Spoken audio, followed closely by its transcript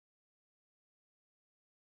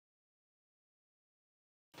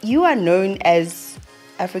you are known as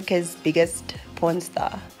Africa's biggest porn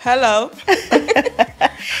star. Hello.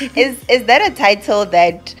 Is that a title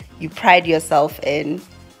that you pride yourself in?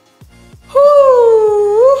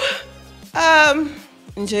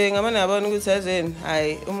 Nje ngabona yabona ukuthi yazini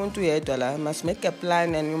hayi umuntu uyedwa la must make a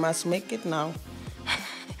plan and you must make it now.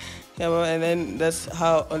 Yeah, and then that's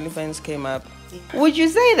how OnlyFans came up. Would you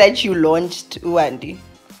say that you launched Uwandi?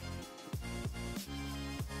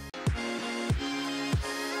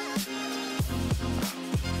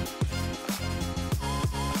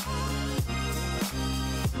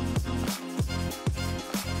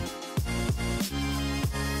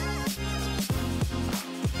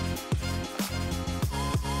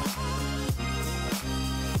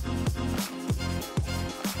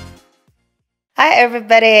 Hi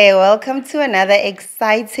everybody, welcome to another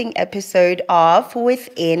exciting episode of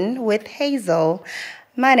Within with Hazel.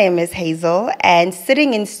 My name is Hazel and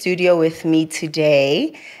sitting in studio with me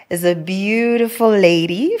today is a beautiful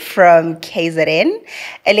lady from KZN,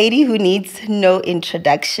 a lady who needs no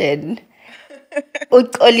introduction.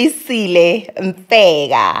 Xolisile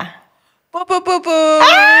Mfeka. Poo poo poo poo.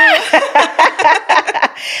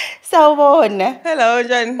 Sawubona. Hello,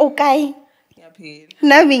 Jan. Okay. Ngiyaphila.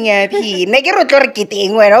 Nami ngiyaphila. Neke ro tlo re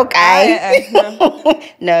keteng wena okay.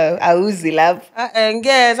 No, awuzi love.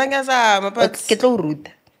 Ngiyazama but Ke tlo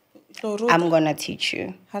ruta. I'm gonna teach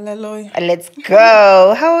you. Hallelujah. Let's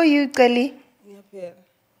go. How are you, Xoli? Ngiyaphila.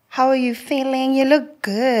 How are you feeling? You look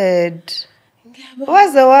good.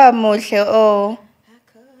 Waze muhle oh.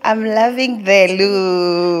 I'm loving the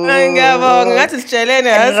look. Ngiyabonga ngathi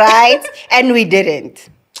sitshelene. Right? And we didn't.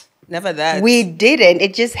 Never that. We didn't.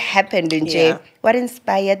 It just happened in Yeah. What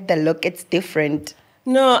inspired the look? It's different.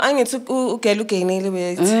 No, angithi ugela ugainile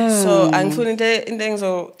wethu. So angifuni into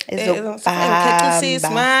ngizokhaxisisa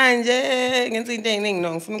manje ngenza into eziningi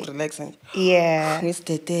no ngifuna ukurelax nje. Yeah.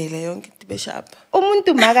 Ngisidedele yonke into besharp.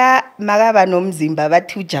 Umuntu makaba nomzimba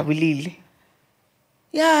bathi ujabulile.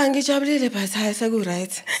 Yeah, ngijabulile but hayi seku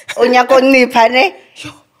right. Unyaka oncipha ne?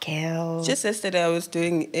 Girl. Just yesterday I was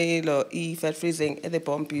doing a fat freezing at the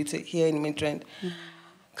Bomb Beauty here in Midrand.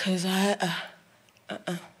 Cause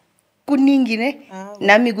Kuningi ne?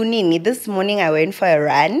 Nami kuningi. This morning I went for a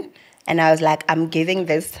run and I was like, I'm giving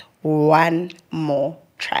this one more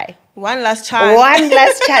try. One last chance. One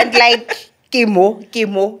last chance, like kimo.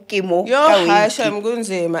 Yo, Hashem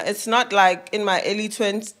Gunzema. It's not like in my early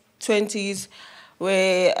 20s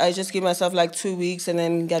where I just give myself like 2 weeks and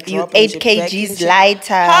then get dropped. You 8 kgs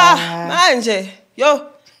lighter. Manje. Yo,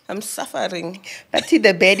 I'm suffering. But see,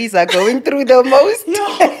 the baddies are going through the most. Yo,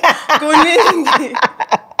 kuningi.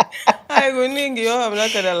 Hi, kuningi. Yo, I'm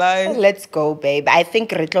not gonna lie. Let's go, babe. I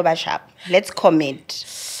think Retlo Bashap. Let's commit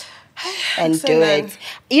and do it.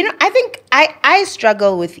 You know, I think I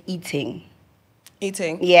struggle with eating.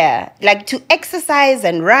 Eating? Yeah. Like to exercise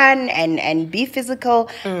and run and be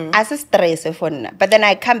physical as a stress. But then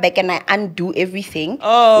I come back and I undo everything with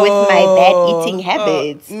my bad eating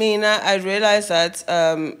habits. Mina, I realized that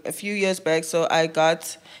a few years back, so I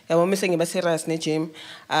got, I'm missing a gym.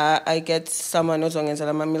 I get someone who's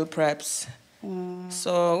on my meal preps.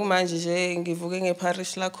 So, manje ngivuke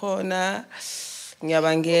ngeparish la khona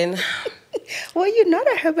ngiyabangena. Were you not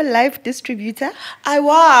a Herbalife distributor? I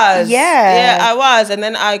was. Yeah. Yeah, I was. And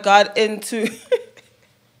then I got into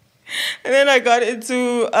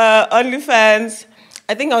OnlyFans.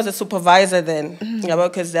 I think I was a supervisor then.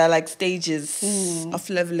 Because there are like stages of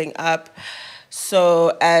leveling up.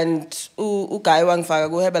 So, and Ugai Wangfaga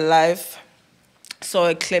go Herbalife. Saw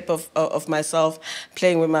a clip of myself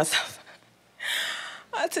playing with myself.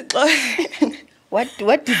 What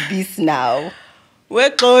is this now?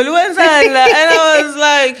 And I was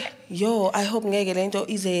like, yo, I hope ngeke lento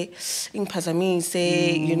ize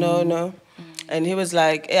ingiphazamise, you know, no. And he was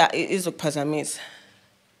like, yeah, it is ukuphazamise.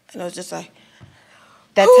 And I was just like,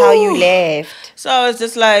 that's how you left. So I was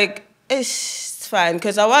just like, it's fine,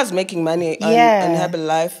 because I was making money on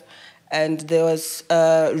Herbalife, and there was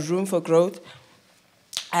room for growth.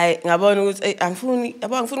 I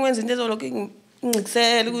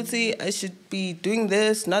should be doing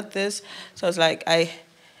this, not this. So I was like, yeah,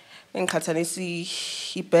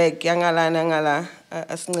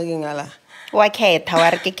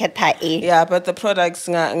 but the products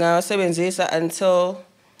until,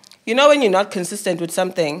 you know, when you're not consistent with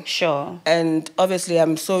something. Sure. And obviously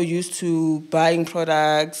I'm so used to buying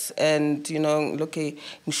products and, you know, looking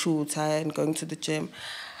shoot and going to the gym.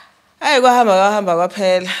 So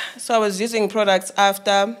I was using products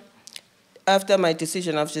after my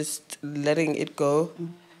decision of just letting it go.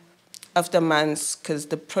 After months, because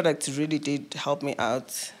the products really did help me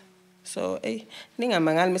out. So, hey,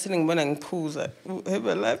 ningamangali mase ningibona ngiphuza. Have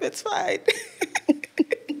a life, it's fine.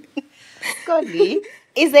 Xoli,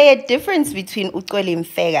 is there a difference between Xoli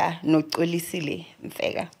Mfeka no Xolisile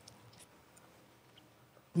Mfeka?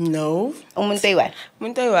 No. Umuntu oyi-one?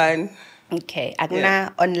 Umuntu oyi-one. Okay,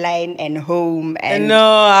 akuna online and home and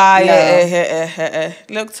No, no.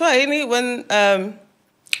 Look, Twaini, when I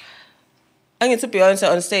get to Beyonce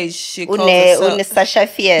on stage, she calls herself... Une Sasha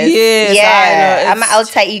Fierce. Yes, yeah. I know. I'm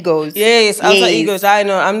alter egos. Yes, alter egos. I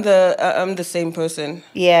know. I'm the same person.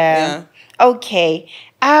 Yeah. Okay.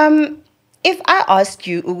 If I ask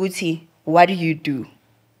you, Uguti, what do you do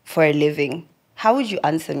for a living? How would you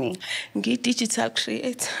answer me? Digital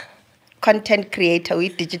creator. Content creator, we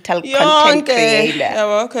digital content creator. Yeah,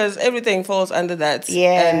 well, because everything falls under that.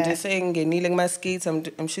 Yeah. And you're saying, kneeling my skits,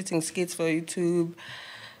 I'm shooting skits for YouTube.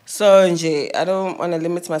 So, I don't want to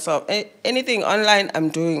limit myself. Anything online, I'm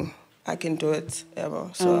doing. I can do it. Yeah,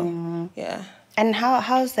 well, so, yeah. And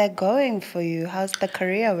how's that going for you? How's the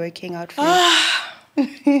career working out for you?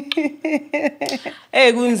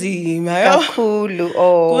 Hey, kunzima, Kakhulu,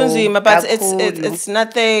 oh, kunzima, but it's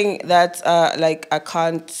nothing that like I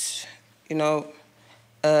can't,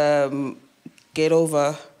 get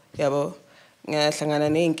over. Yabo, ngahlangana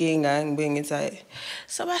nenkinga ngibe ngithi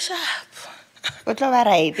soba sharp. Kutloba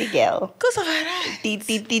right, girl. Kuzoba right.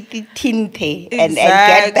 Tinte and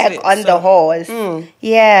get back on the horse.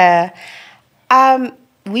 Yeah.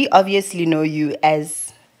 We obviously know you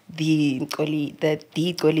as the Xoli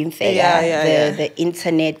Mfeka, the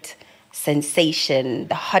internet sensation,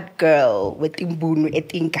 the hot girl with imbunu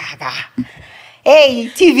etingaga. Hey,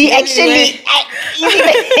 TV actually.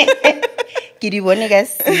 Kidibone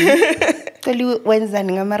guys. Xoli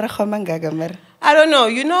wenzani ngamara khoma ngaga mara. I don't know.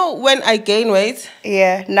 You know when I gain weight?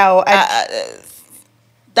 Yeah. Now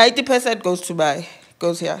 90%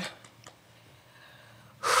 goes here.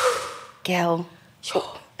 Girl.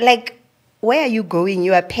 Like, where are you going?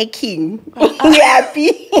 You are packing. You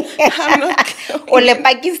happy? I'm not going. Ole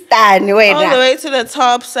Pakistan. All the way to the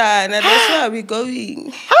top side. And that's where we're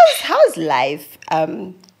going. How's life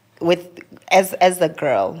with as a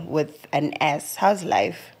girl with an S? How's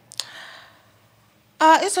life?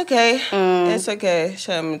 It's okay. It's okay.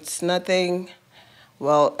 It's nothing.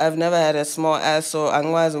 Well, I've never had a small ass, so I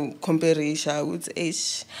wasn't comparing with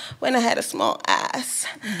age. When I had a small ass,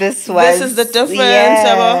 this is the difference.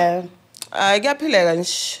 Yeah. I get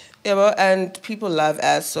pilegansh, and people love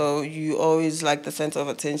ass, so you always like the center of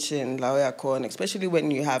attention, especially when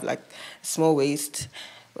you have like small waist.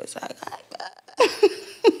 It's like,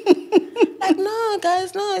 like no,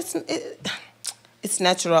 guys, no, it's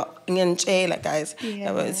natural. Like guys,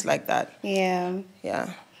 it's like that. Yeah.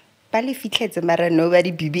 Yeah. Bali fitletse mara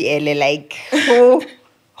nobody BBL like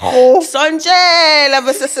Sonjela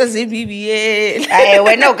basese BBL.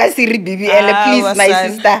 When I can see BBL, please, my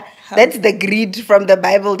sister. That's the greed from the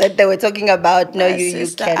Bible that they were talking about. No, you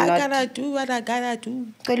cannot. I gotta do what I gotta do.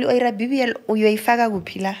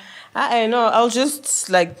 I know. I'll just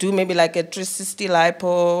like do maybe like a 360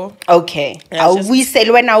 lipo. Okay. We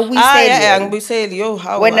sell when we sell. We sell yo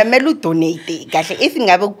how. When I melu donate, if you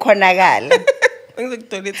have a conagal.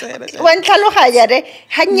 One chalo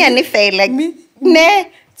hanyane fail like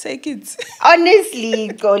ne. Take it. Honestly,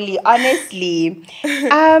 Xoli, honestly,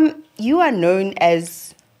 you are known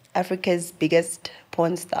as Africa's biggest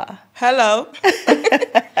porn star. Hello.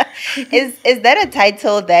 Is that a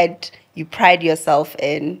title that you pride yourself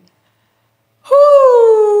in?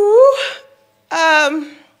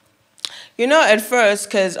 At first,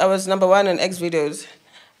 because I was #1 on X videos,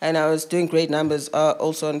 and I was doing great numbers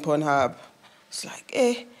also on Pornhub. It's like,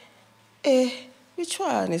 which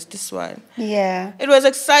one is this one? Yeah. It was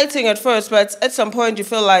exciting at first, but at some point you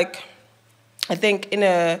feel like, I think in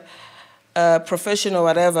a profession or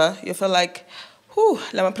whatever, you feel like,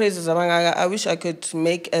 I wish I could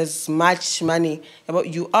make as much money.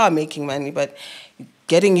 You are making money, but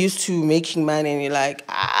getting used to making money and you're like,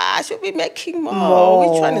 I should be making more.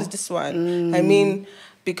 Which one is this one? I mean,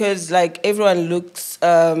 because like everyone looks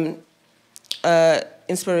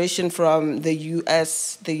inspiration from the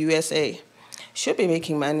USA. Should be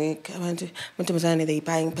making money. They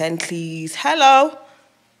buying Bentleys. Hello.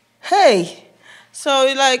 Hey. So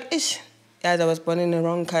you're like, ish. Guys, I was born in the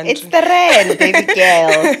wrong country. It's the rent, baby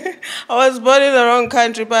girl. I was born in the wrong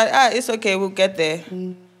country, but it's okay. We'll get there.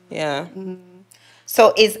 Yeah.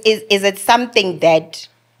 So is it something that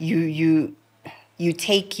you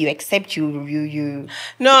take, you accept, you?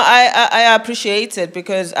 No, I appreciate it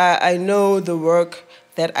because I know the work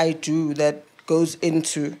that I do that goes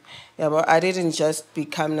into. Yeah, but I didn't just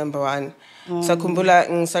become #1. So kumbula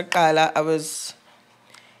ngisaqala I was,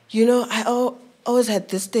 always had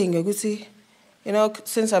this thing, you could see, you know,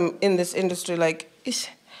 since I'm in this industry, like, it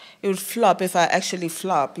would flop if I actually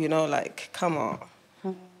flop, you know, like, come on.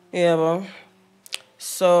 Yeah, well.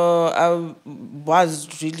 So I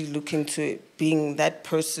was really looking to being that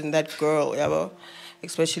person, that girl, yeah, well,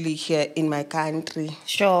 especially here in my country.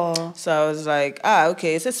 Sure. So I was like,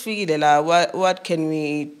 okay, what can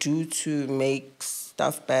we do to make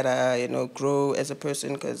stuff better, you know, grow as a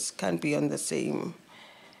person, because can't be on the same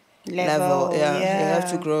level. Yeah, you have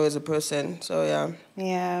to grow as a person. So yeah.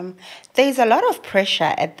 Yeah. There's a lot of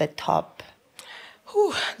pressure at the top.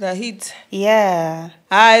 Whew, the heat. Yeah.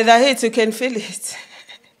 The heat, you can feel it.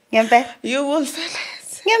 Yembe? You will feel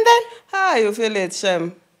it. Yembe? You feel it,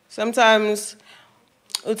 Shem. Sometimes,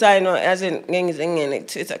 I know, as in,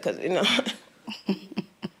 Twitter, because, you know.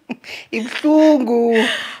 Ibhlungu.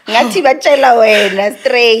 Ngathi batshela wena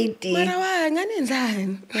straight. Yeah,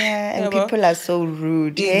 and people are so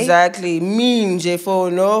rude. Exactly. Mean,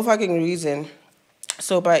 for no fucking reason.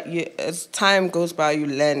 So, but as time goes by, you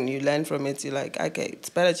learn from it. You're like, okay, it's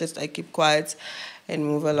better just I keep quiet and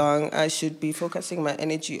move along. I should be focusing my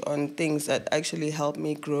energy on things that actually help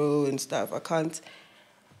me grow and stuff. I can't.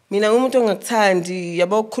 Mina umuntu ongakuthandi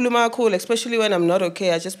yabo khuluma kakhulu, especially when I'm not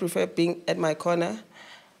okay. I just prefer being at my corner,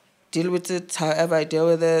 deal with it however I deal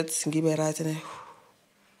with it, ngibe right and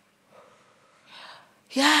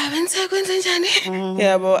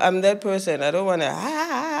yeah, but I'm that person. I don't want to.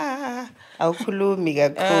 Awukhulumi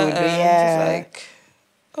kakhulu, yeah. Just like,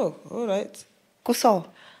 oh, all right. Kuso.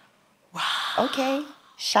 Wow. Okay.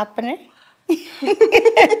 Sharpener.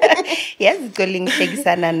 Yes, Xoli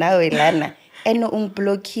Mfeka nawe lana. Eno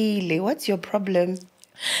ungblockile. What's your problem?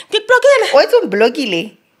 Ngikublockile. What's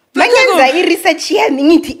ungblockile? Mangenza i-research yami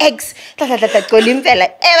ngithi X. Xoli Mfeka.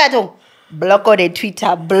 Batho. Block on the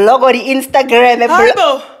Twitter, block on the Instagram.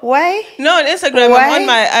 Why? No, on Instagram. Why?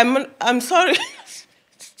 I'm sorry.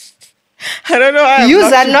 I don't know why.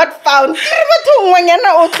 User not found.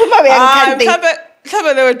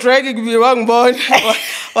 They were dragging me wrong, boy.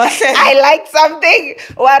 I like something.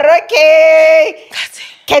 We're okay.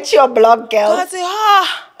 Catch your blog, girl.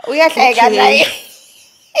 We are okay.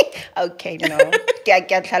 Okay, no.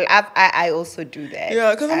 I also do that.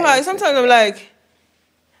 Yeah, because I'm like, sometimes I'm like,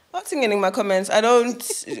 I'm thinking in my comments, I don't,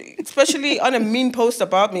 especially on a mean post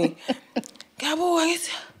about me.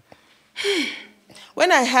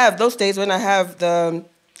 When I have those days when I have the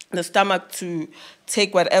stomach to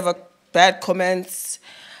take whatever bad comments,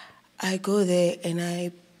 I go there and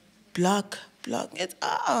I block. It's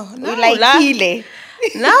no like Chile.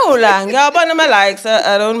 No la, ngiyabona my likes.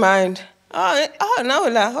 I don't mind. No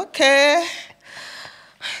la, okay.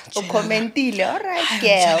 Commentile, all right,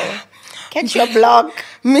 girl. Catch your blog.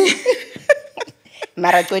 Me.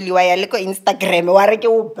 Maratoli waya leko Instagram. Ware ke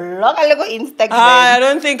u blog leko Instagram. I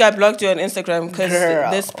don't think I blocked you on Instagram because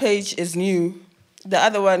this page is new. The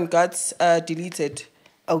other one got deleted.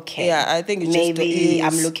 Okay. Yeah, I think it's maybe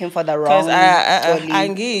I'm looking for the wrong. Because I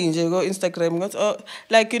go Instagram.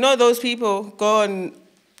 Like, you know, those people go on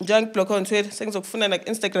junk block on Twitter. Things of fun like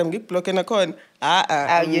Instagram. Get blocking a con.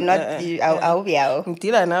 You're not. I'll be out.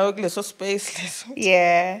 So spaceless.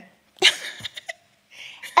 Yeah.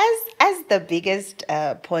 As the biggest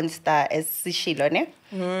porn star as Sishilo,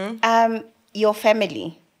 your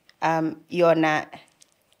family, you're not.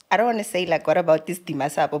 I don't want to say like what about this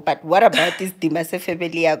Dimasabo, but what about this Dimase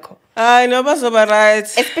family? I know, but right.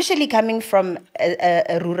 Especially coming from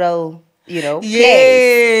a rural, you know,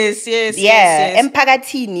 place. Yes.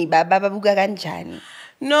 Empagathini, baba buga kanjani.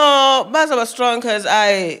 No, Baza was strong because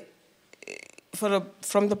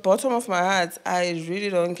from the bottom of my heart, I really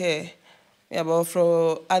don't care. Yeah, but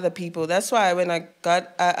for other people. That's why when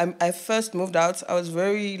I first moved out, I was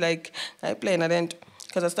very like, I didn't,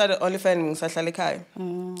 because I started OnlyFans.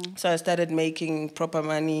 So I started making proper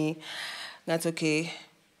money. That's okay.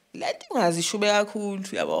 Letting shube cool,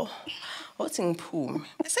 yabo. What's in Pum?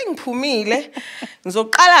 I sing Pumile. So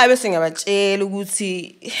Kala was singing about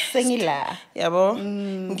Luguti. Singila. Yabo.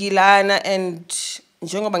 Gilana and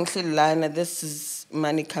Jongo Bankilana. This is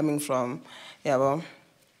money coming from. Yabo.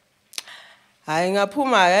 I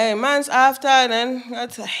ngapuma months after then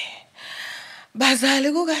ngathi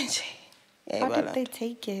bazali kukanje. How did they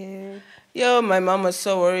take it? Yo, my mom was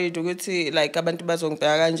so worried ukuthi like abantu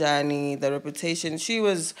bazongibheka kanjani, the reputation. She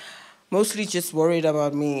was mostly just worried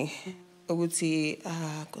about me. Ukuthi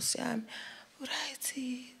Nkosi yami uright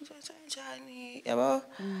kanjani yabo.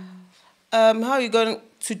 How are you going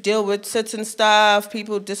to deal with certain stuff,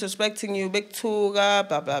 people disrespecting you, big tuga,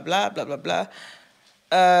 blah blah blah blah blah blah.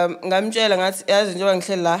 Ngamtshela ngathi yazi njengoba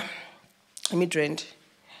ngihleli la mid-rent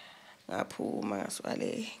ngaphuma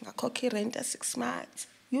ngaswale ngakhokha irent 6 months,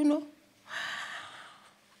 you know.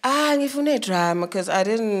 ngifune drama because I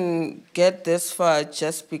didn't get this far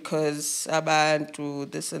just because abantu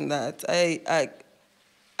this and that.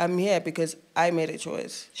 I'm here because I made a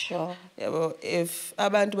choice. Sure. Yeah, well, if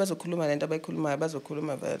abantu bazokhuluma lento abayikhulumayo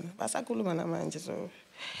bazokhuluma vele. Basakhuluma namanje, so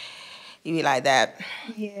you be like that.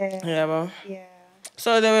 Yeah. Yeah, well. Yeah.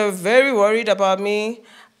 So they were very worried about me.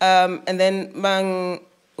 And then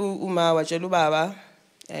Uma wachelu baba,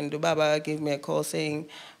 and Baba gave me a call saying,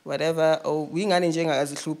 whatever, oh, we ngani njenga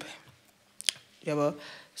azihlupe. Yeah, well.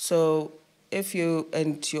 So if you're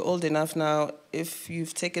old enough now, if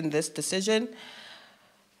you've taken this decision,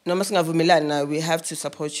 no now we have to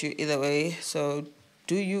support you either way. So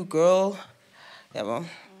do you, girl? Yeah, well.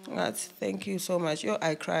 Thank you so much. Yo,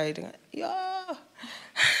 I cried. Yo.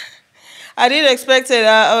 I didn't expect it.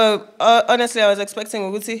 Honestly, I was expecting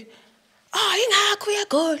Uguti.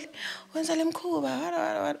 Oh,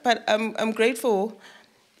 but I'm grateful.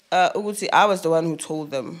 Uguti, I was the one who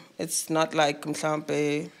told them. It's not like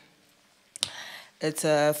Mhlampe, it's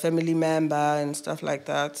a family member and stuff like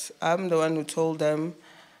that. I'm the one who told them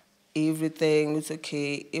everything was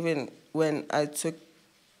okay. Even when I took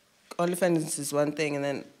OnlyFans is one thing, and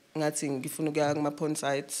then ngathi ngifuna ukuya kuma porn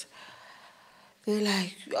sites. They're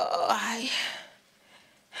like, oh, I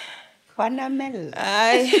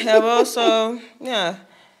have also, yeah.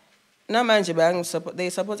 They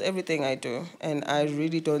support everything I do, and I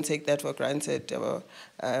really don't take that for granted.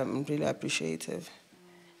 I'm really appreciative.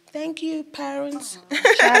 Thank you, parents.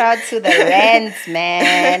 Shout out to the rents,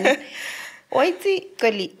 man. Oiti,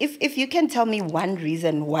 Xoli, if you can tell me one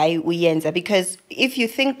reason why we enter, because if you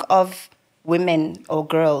think of women or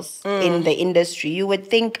girls in the industry, you would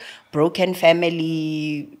think broken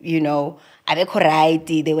family, you know,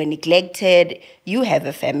 they were neglected. You have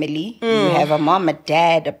a family. You have a mom, a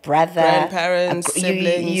dad, a brother, grandparents,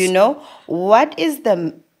 siblings. You know, what is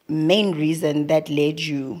the main reason that led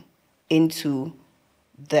you into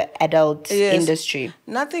the adult industry?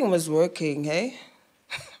 Nothing was working, hey?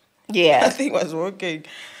 Yeah. Nothing was working.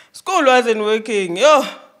 School wasn't working. Yo.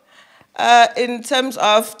 In terms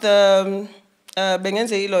of the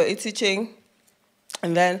teaching,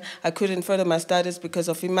 and then I couldn't further my studies because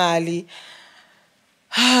of imali.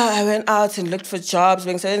 I went out and looked for jobs,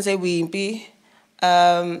 and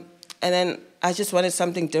then I just wanted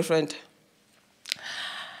something different.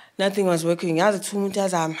 Nothing was working. I was some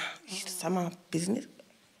business.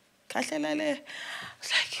 I was like,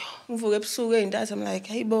 I'm like,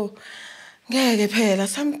 hey, bo.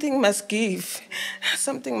 Something must give.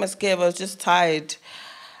 Something must give. I was just tired.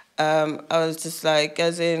 I was just like,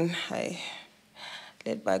 as in,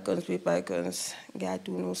 let bygones be bygones.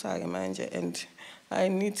 And I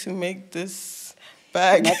need to make this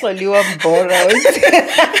bag.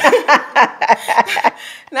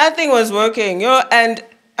 Nothing was working. And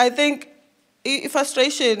I think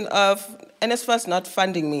frustration of NSFAS not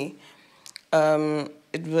funding me,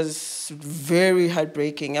 it was very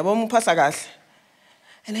heartbreaking. And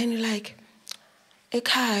then you're like,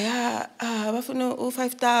 ekhaya, bafuna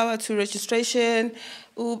 5 hours to registration,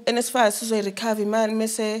 NSFAS is recovery man, me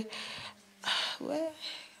say,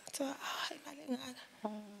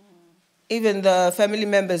 even the family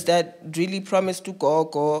members that really promised to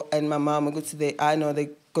go, and my mom, I know they're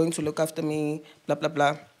going to look after me, blah, blah,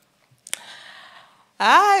 blah.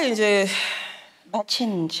 Yeah,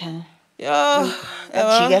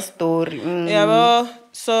 story. Yeah,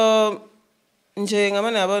 so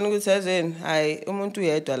njengamane yabona ukuthi azeni hayi umuntu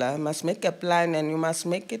uyedwa la must make a plan and you must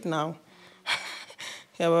make it now.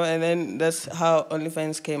 Yeah, and then that's how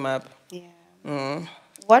OnlyFans came up. Yeah.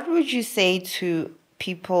 What would you say to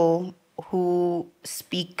people who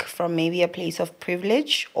speak from maybe a place of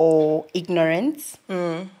privilege or ignorance,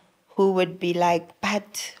 who would be like,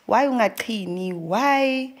 but why ungaqini?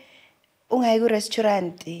 Why ungayi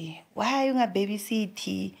restaurant? Why unga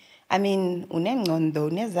babysit? I mean, unengcondo,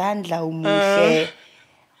 unezandla, umuhle.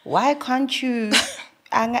 Why can't you?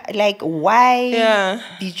 Like, why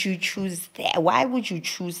did you choose that? Why would you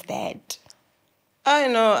choose that? I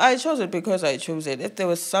know. I chose it because I chose it. If there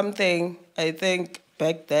was something, I think,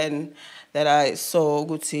 back then that I saw,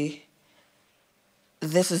 Gucci,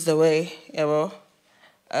 this is the way, you know.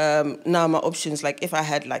 Now my options, like if I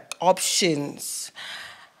had like options,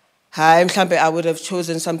 I would have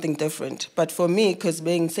chosen something different. But for me, because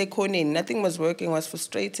being sekoni, nothing was working, I was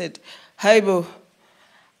frustrated. Haibo,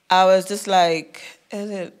 I was just like,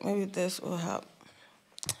 maybe this will help.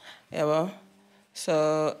 Yeah, well,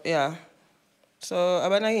 so yeah. So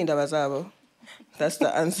abanagi indaba that's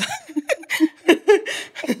the answer.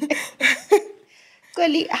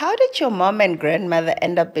 Xoli, how did your mom and grandmother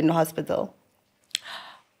end up in hospital?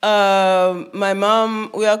 My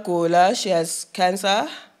mom, uyagula, she has cancer.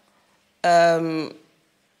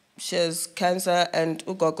 She has cancer, and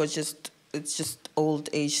ugogo it's just old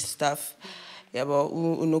age stuff. Yeah, but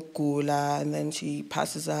unokula, and then she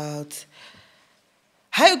passes out.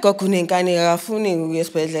 Hayi ugogo unenkani akafuni ukuya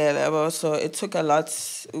esibhedlela yabo, so it took a lot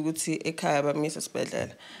ukuthi ekhaya bamisa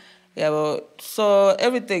esibhedlela. Yabo, so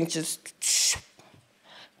everything just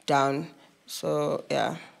down. So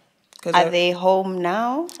yeah. Are they home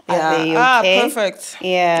now? Yeah. Are they okay? Perfect.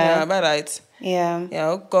 Yeah. Yeah, but right. Yeah.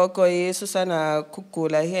 Yeah, ugogo Susana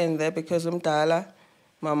kugula here and there because umdala.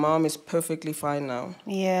 My mom is perfectly fine now.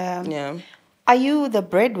 Yeah. Yeah. Are you the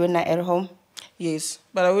breadwinner at home? Yes,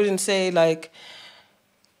 but I wouldn't say like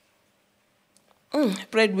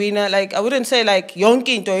breadwinner. Like I wouldn't say like yonke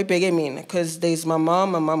into ibheke mina, because there's my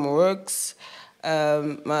mom. My mom works.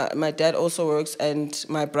 My dad also works, and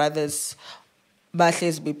my brothers.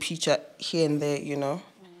 Bahlezi bepicha here and there, you know.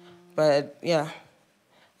 But yeah,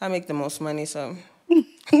 I make the most money, so. Is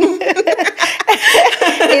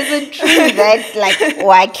it true that like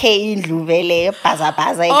wakhe indlu vele bhaza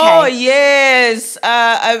ekhaya? Oh yes,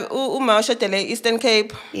 uma ushadele Eastern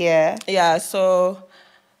Cape. Yeah. Yeah, so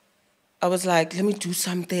I was like, let me do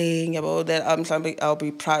something about that I'll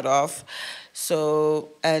be proud of. So,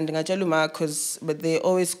 and ngajaluma, but they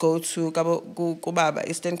always go to Kubaba,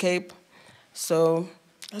 Eastern Cape. So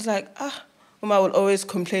I was like, Uma will always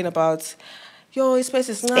complain about, yo, space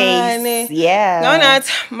is Space, yeah. No, not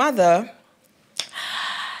mother.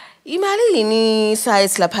 Imalini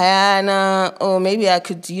size lapayana, or maybe I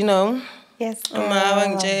could, you know. Yes.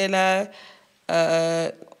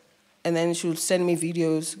 And then she would send me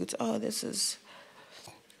videos. Oh, this is.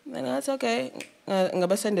 And that's okay.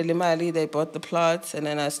 They bought the plots, and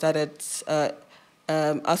then I started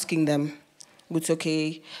asking them, it's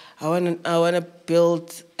okay. I wanna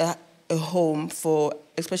build a home for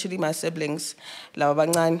especially my siblings,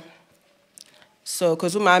 so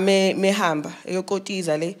because mehamba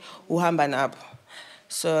eyokotiza uhamba nabo.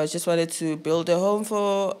 So I just wanted to build a home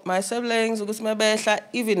for my siblings,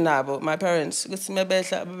 even nabo, my parents, comfortable.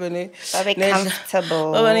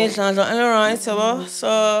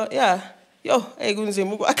 So yeah, yo,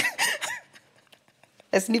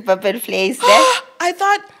 a sleep up and place. I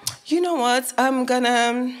thought, you know what, I'm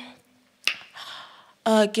gonna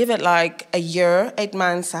give it like a year, 8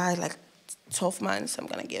 months. I like 12 months. I'm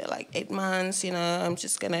gonna give it like 8 months. You know, I'm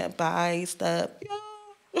just gonna buy stuff. Yeah.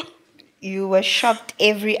 You were shopped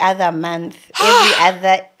every other month, every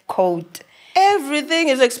other coat. Everything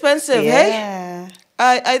is expensive. Yeah.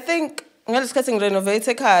 Hey, I think when I was getting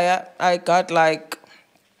renovated, I got like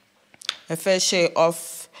a fair share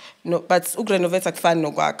of. No, but renovate fun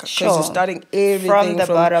no work because you're starting everything from the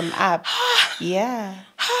bottom up. Yeah.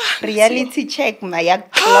 Reality check, my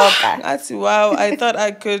clock. That's wow. I thought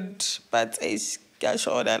I could, but it's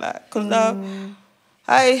sure that because now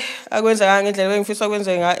I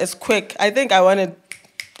it's quick. I think I wanted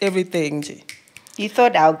everything. You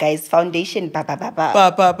thought our guys foundation to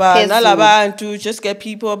just get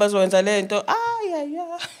people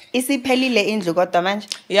yeah. Isiphelile indlu kodwa manje?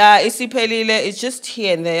 Yeah, isiphelile. It's just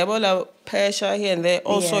here and there. Yabo pressure here and there.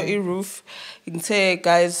 Also a roof. You can say,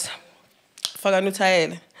 guys, faka no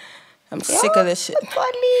tile. I'm sick of this shit.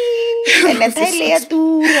 And the tile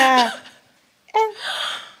dura.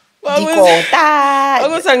 Dikota. I'm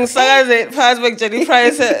going to pass back Jenny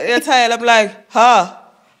Price tile. I'm like,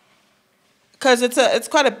 because it's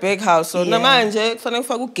quite a big house. So namanje fanele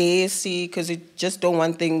ufake ugesi because you just don't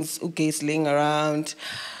want things ugesi around.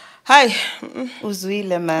 Hi.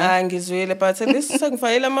 Uzwile ma. Ngizwile, but this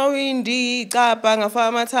sengifayela amawindi, icapha ngafaka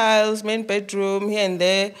ama-tiles, main bedroom here and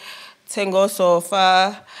there, thengo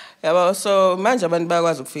sofa. Yabo, so manje abantu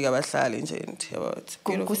bayakwazi ukufika bahlale nje yabo.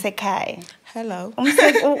 Kusekhaya. Hello.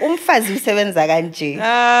 Umfazi usebenza kanje.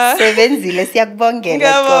 Sebenzile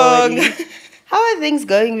siyakubongela Xoli. How are things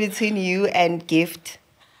going between you and Gift?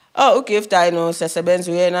 Oh, Gift, I know.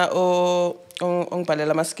 Sebenza uyena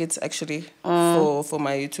ongibhalela ama-skits actually for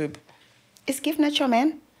my YouTube. Is Gift not your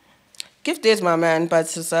man? Gift is my man, but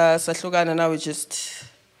sahlukana now we just.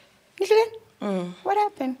 What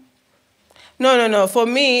happened? No. For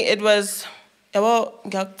me, it was. I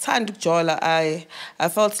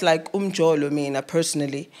felt like umjolo mina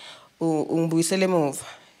personally. Ungibuyisele emuva.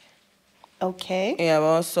 Okay. Yeah,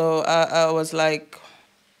 well, so I was like,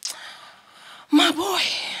 my boy,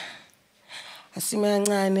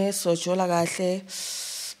 asimancane sojola kahle.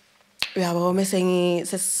 Yabo mase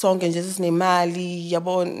sesonke nje sesinemali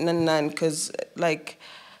yabo nan because like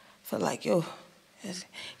felt like yo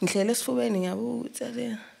ngihlele esifubeni yabo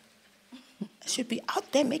I should be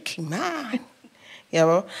out there making money.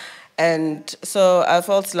 Yabo, and so I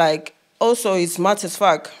felt like also it's smart as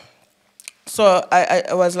fuck. So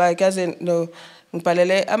I was like, as in, no,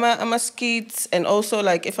 ngibhalele ama skits, and also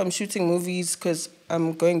like if I'm shooting movies, because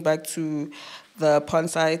I'm going back to the porn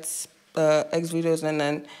sites, X videos, and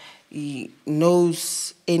then he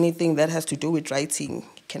knows anything that has to do with writing.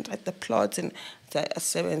 He can write the plot, and the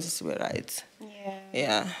sevens we write. Yeah.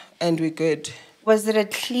 Yeah, and we're good. Was it a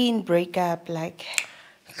clean breakup? Like,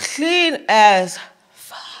 Clean as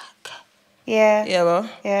fuck. yeah. Yeah, well,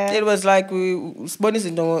 Yeah. it was like we're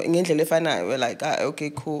like,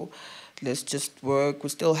 okay, cool. Let's just work. We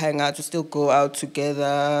still hang out. We still go out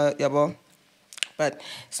together. Yeah, well, but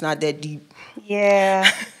it's not that deep. Yeah.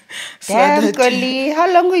 It's not Damn, that deep. Xoli.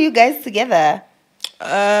 How long were you guys together?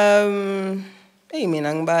 Hey,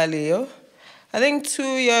 yo. I think 2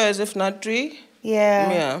 years, if not 3.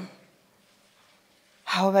 Yeah. Yeah.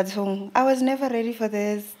 How about home? I was never ready for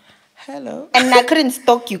this. Hello. And I couldn't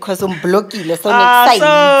stalk you because I'm blocking. So next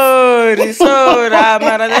time. Sorry,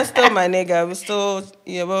 Mara, that's still my nigga. We still,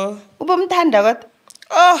 yeah, well. Ubumthanda what?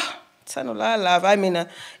 Oh, it's a love. I mean,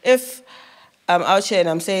 if I'm out here and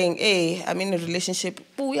I'm saying, hey, I'm in a relationship,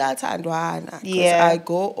 because Yeah. I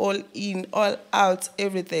go all in, all out,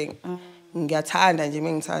 everything. I'm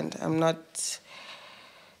not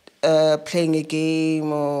playing a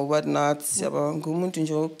game or whatnot.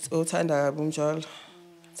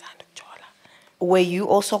 Were you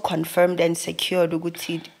also confirmed and secured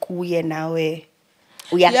ukuthi kuye nawe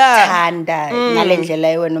uyakuthanda ngale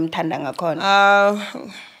ndlela wena umthanda ngakhona?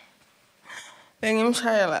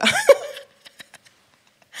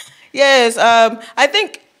 Yes, I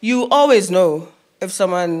think you always know if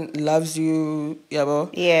someone loves you, yabo.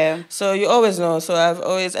 Yeah. So you always know. So I've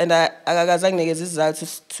always, and this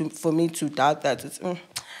is for me to doubt that. It's, boy.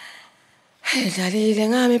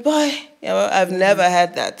 I've never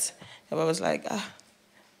had that. I was like,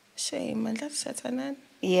 shame, man, that's Satanan.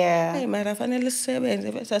 Yeah. Hey, man,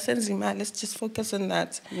 let's just focus on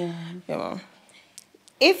that. Yeah.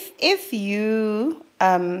 If you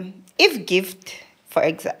if gift, for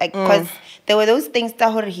example, because there were those things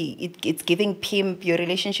that it's giving pimp, your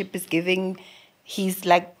relationship is giving, he's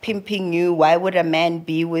like pimping you. Why would a man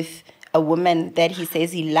be with a woman that he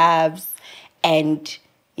says he loves, and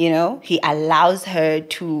you know he allows her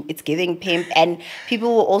to? It's giving pimp, and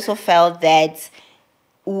people also felt that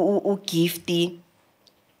gifty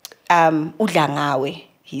udla ngawe.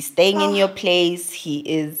 He's staying in your place. He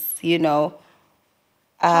is, you know.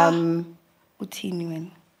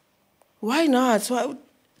 Why not? Why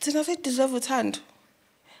didn't I deserve a hand?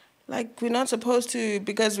 Like, we're not supposed to,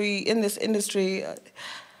 because we in this industry,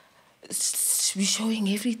 we're showing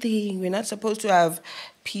everything. We're not supposed to have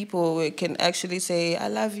people who can actually say, I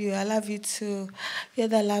love you too. You're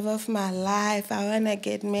the love of my life. I wanna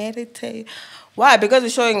get married to you. Why? Because we're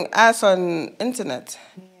showing us on internet.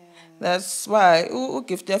 Yeah. That's why.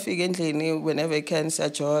 Give whenever you can,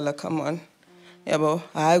 say, come on. Yabo,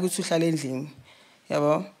 I go to challenging.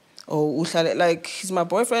 Yabo. Or like he's my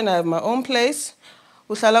boyfriend, I have my own place.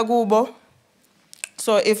 Ushala gubo.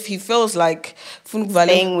 So if he feels like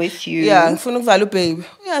staying with you. Yeah, babe.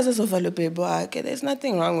 Yeah, babe. Okay, there's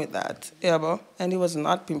nothing wrong with that. Yabo. And he was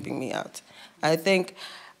not pimping me out. I think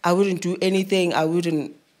I wouldn't do anything. I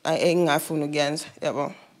ain't against.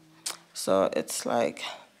 Yabo. So it's like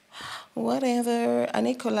whatever.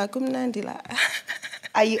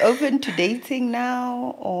 Are you open to dating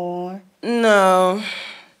now, or? No.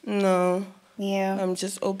 Yeah. I'm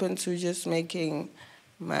just open to just making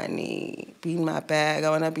money, being my bag. I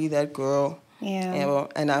want to be that girl. Yeah. You know,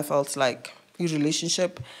 and I felt like your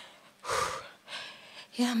relationship,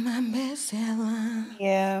 yeah, my best seller.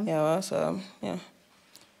 Yeah. Yeah, so, yeah.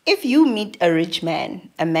 If you meet a rich man,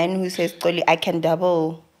 a man who says, Xoli, I can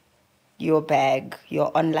double your bag,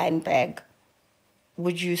 your online bag,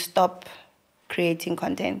 would you stop creating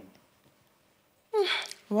content?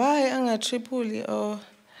 Why? I'm a triple or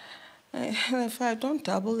if I don't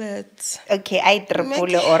double it. Okay, I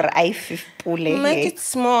triple or I fifple. Make it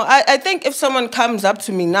small. I think if someone comes up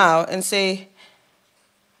to me now and say,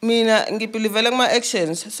 Mina, ngipilivela my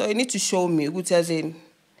actions, so you need to show me, which as in,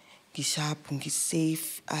 sharp,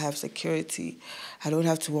 safe, I have security, I don't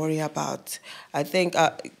have to worry about. I think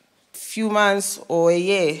a few months or a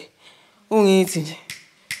year, and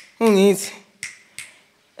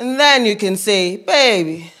then you can say,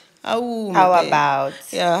 baby, how about?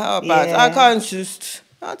 Yeah, how about? Yeah. I can't just.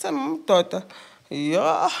 I'll tell my daughter.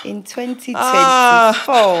 Yeah. In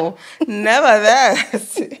 2024. Never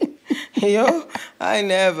that. Yo, I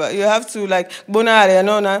never. You have to like bonare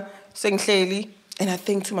nona sing clearly, and I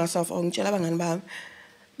think to myself, oh,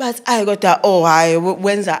 but I got that. Oh, I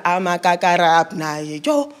when's that? I'm a kakarap na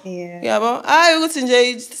yo. Yeah. Yeah, but I go to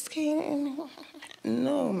just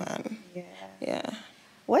No, man. Yeah. Yeah.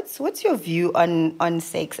 What's your view on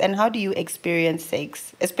sex, and how do you experience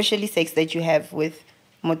sex, especially sex that you have with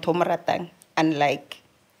motomoratang, unlike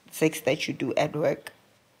sex that you do at work?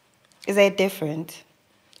 Is there different?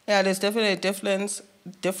 Yeah, there's definitely a difference.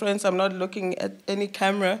 I'm not looking at any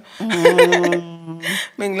camera.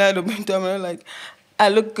 Being glad I'm like, I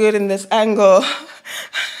look good in this angle.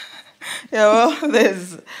 Yeah, well,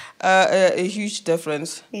 there's a huge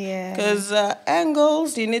difference. Yeah. Because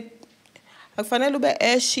angles, you need,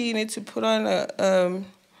 you need to put on a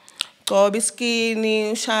goby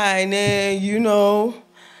skinny, shiny, you know.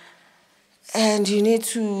 And you need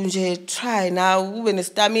to try now when the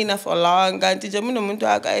stamina for long. And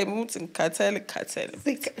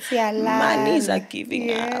monies are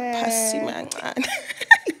giving up.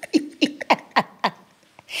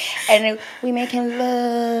 And we making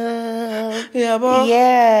love. Yeah, but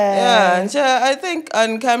Yeah. and so I think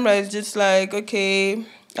on camera it's just like okay,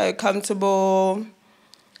 comfortable.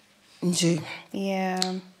 Nje, Yeah.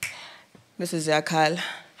 this is Yakal.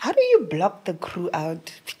 How do you block the crew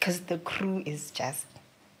out? Because the crew is just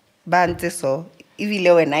bantiso.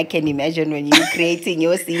 Even when I can imagine when you're creating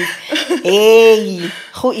your scenes, hey,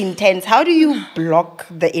 how intense. How do you block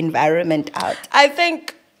the environment out? I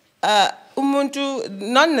think umuntu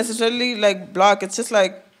not necessarily like block. It's just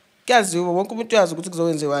like kuyaziwa wonke umuntu uyazi ukuthi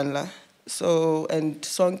kuzowenziwani la. So and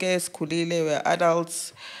sonke sikhulile, we're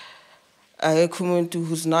adults. Akekho umuntu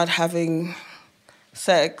who's not having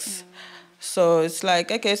sex. So it's like,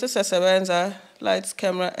 okay, so sebenza, lights,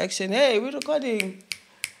 camera, action. Hey, we're recording.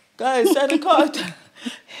 Guys, start record.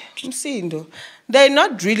 Msindo. They're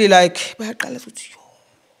not really like, they're like,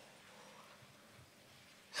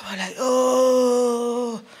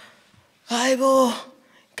 oh, Aibo,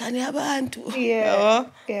 can you have abantu? Yeah.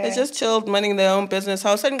 They just chilled, minding their own business.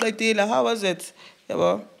 How was it?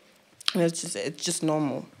 It's just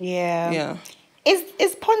normal. Yeah. Yeah.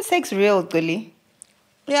 Is porn sex real, Xoli?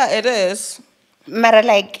 Yeah, it is. Mara,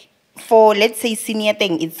 like, for, let's say, senior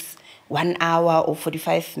thing, it's 1 hour or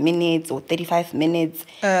 45 minutes or 35 minutes.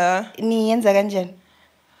 Ni yenza kanjani?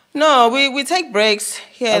 No, we take breaks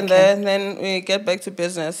here and there, and then we get back to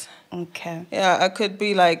business. Okay. Yeah, I could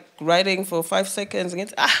be like writing for 5 seconds and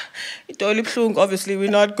it's obviously we're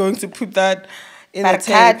not going to put that in the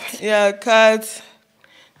tape. Cut. Yeah, cut.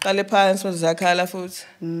 Yeah,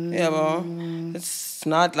 well, it's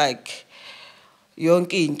not like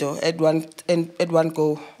yonke at one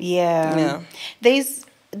go. Yeah. There's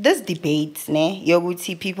this debate, ne?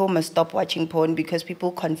 Yoguti, people must stop watching porn because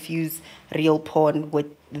people confuse real porn with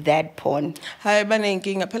that porn. Hayi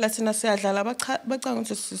banenkinga phela thina siyadlala bacanga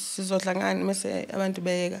ukuthi sizohlangana mase abantu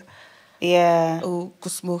beyeka. Yeah.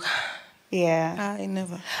 Kusmuka. Yeah. I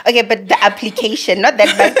never. Okay, but the application, not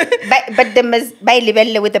that, but they must buy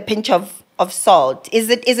level with a pinch of salt. Is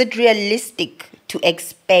it realistic to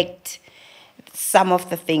expect some of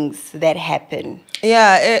the things that happen?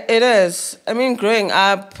 Yeah, it is. I mean, growing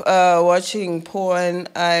up, watching porn,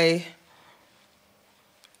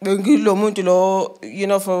 you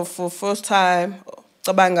know, for first time,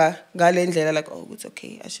 like, oh, it's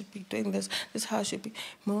okay, I should be doing this. This is how I should be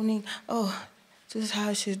moaning. Oh, this is how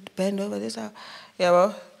I should bend over. This is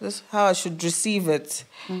how I should receive it.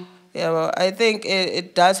 Yeah, well, I think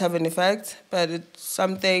it does have an effect, but it's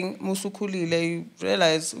something musukulile. You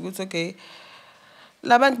realize it's okay.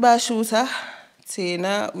 Labant bashuta,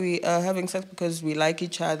 tina, we are having sex because we like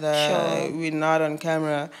each other. Sure. We're not on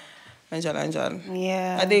camera. Anjal.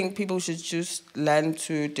 Yeah. I think people should just learn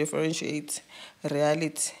to differentiate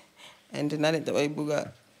reality and not the way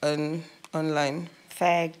buga online.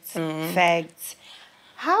 Facts. Facts.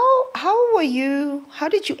 How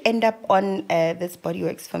did you end up on this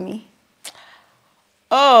Bodyworks for me?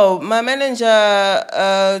 Oh, my manager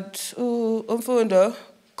Umfundo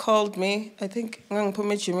called me. I think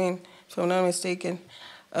if I'm not mistaken.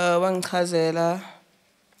 Wangchazela.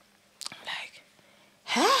 Like,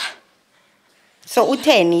 huh? So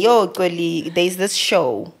Uteni, yo Xoli, there's this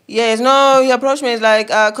show. Yes, no, he approached me. It's like,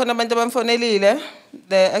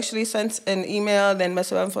 they actually sent an email, then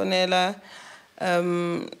Fonela.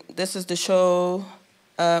 This is the show.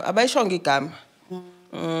 It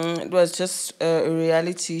was just a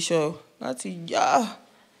reality show. That's yeah.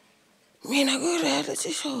 A good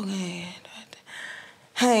reality show.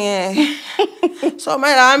 So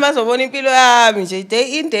my amas of one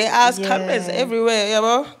day in, day out, cameras everywhere. Yeah,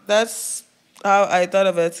 well, that's how I thought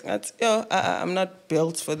of it. I'm not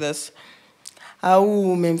built for this.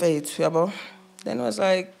 Then it was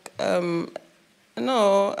like,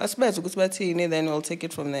 no, I suppose then we'll take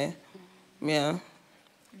it from there. Yeah.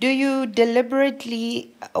 Do you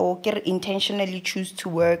deliberately or intentionally choose to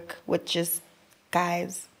work with just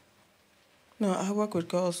guys? No, I work with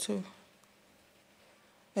girls too.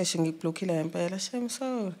 I'm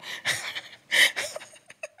sorry.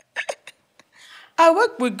 I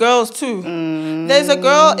work with girls too. There's a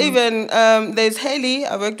girl, even, there's Haley.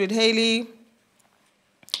 I worked with Haley.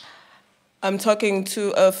 I'm talking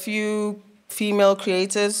to a few female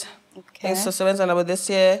creators. Okay. So this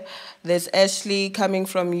year. There's Ashley coming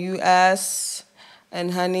from US.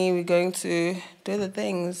 And honey, we're going to do the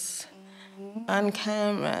things on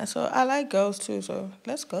camera. So I like girls too, so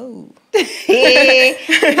let's go.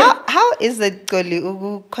 How is it, Xoli,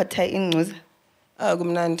 ukukhetha ingcuza? Oh,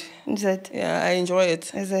 gumnandi. Is it? Yeah, I enjoy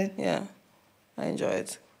it. Is it? Yeah, I enjoy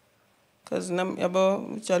it. Because nam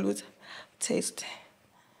yabo jalut taste.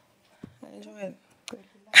 I enjoy it.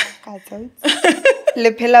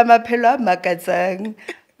 Lephela maphelo a makatsang.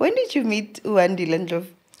 When did you meet Uwandi Landlov?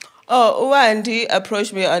 Oh, Uwandi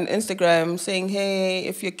approached me on Instagram saying, hey,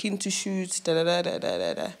 if you're keen to shoot, da da da da da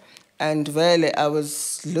da da. And really, I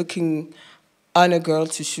was looking on a girl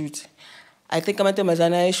to shoot. I think I'm at the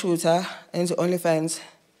Mazana shooter and the OnlyFans.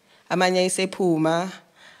 Amanya say Puma.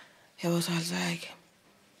 I was like,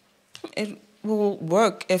 it will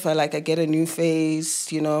work if I get a new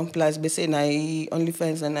face, you know, plus bese na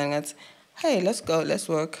OnlyFans and that. Hey, let's go, let's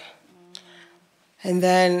work. And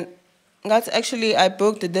then that's actually I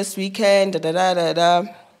booked it this weekend, da da da da da.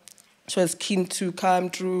 She was keen to come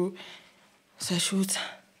through. So I shoot.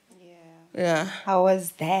 Yeah. How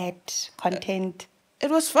was that content? It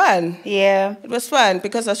was fun. Yeah. It was fun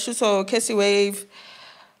because I shoot so Casey Wave,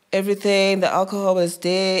 everything, the alcohol was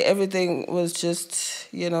there, everything was just,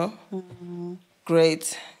 you know,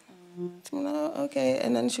 great. Okay.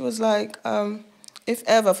 And then she was like, if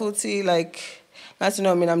ever, Futi, as you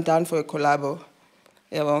know, I'm down for a collabo.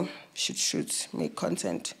 Yeah, well, shoot, make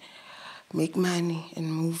content, make money,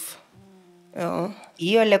 and move. You know?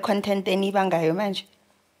 Iyo le content enibangayo manje?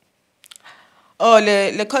 Oh,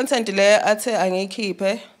 le content le athe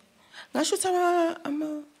angikhiphe. Ngashuthi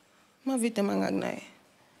ama video mangaknaye.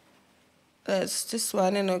 That's this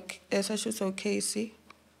one and esashuthi Casey.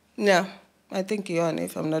 Yeah, I think yon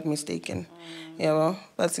if I'm not mistaken. Yeah, well,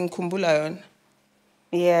 but ngikhumbula yon.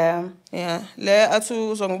 Yeah. Yeah, le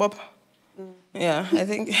athu uzongibopha. Yeah, I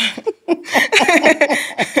think.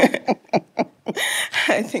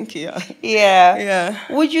 I think yeah. Yeah. Yeah.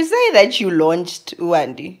 Would you say that you launched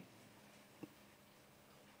Uwandi?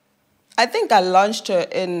 I think I launched her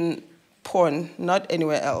in porn, not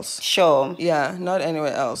anywhere else. Sure. Yeah, not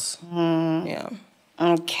anywhere else. Yeah.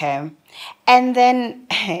 Okay. And then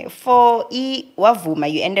for Wavuma,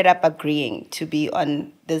 you ended up agreeing to be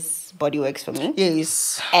on this Bodyworks for me.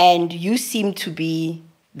 Yes. And you seem to be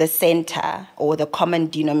the center or the common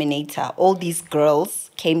denominator. All these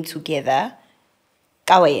girls came together.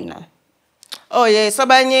 Kawena. Oh yeah,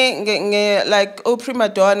 sabanye like Prima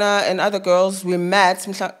Donna and other girls we met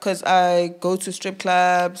because I go to strip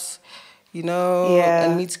clubs, you know,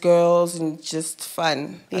 and meet girls and just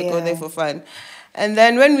fun. I go there for fun. And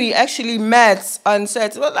then when we actually met on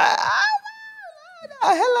set, we were like,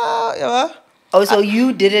 hello, yeah. Oh, so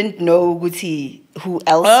you didn't know who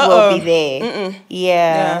else will be there?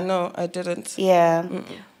 Yeah. Yeah, no, I didn't. Yeah.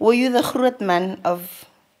 Were you the groot man of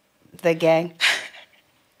the gang?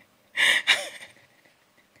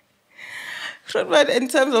 In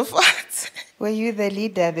terms of what? Were you the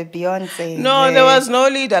leader, the Beyonce? No, there was no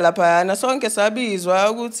leader lapha. Sonke sabizwa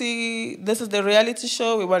ukuthi this is the reality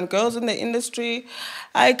show. We want girls in the industry.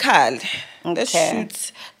 I can't. Let's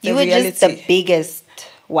shoot the You were reality. just the biggest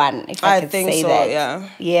one, if I could think say so, that. yeah.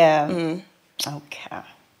 Yeah. Okay.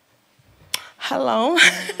 Hello.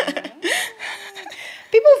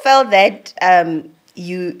 People felt that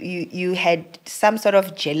you had some sort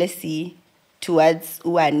of jealousy towards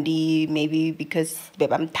Uwandi, maybe because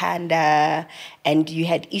bebamthanda, and you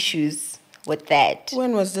had issues with that.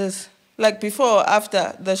 When was this? Like before or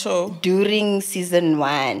after the show? During season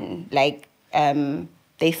 1, like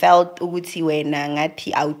they felt ukuthi wena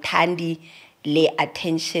ngathi awuthandi le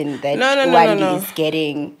attention that Uwandi is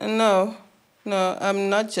getting. No, I'm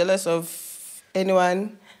not jealous of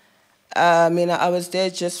anyone. I mean, I was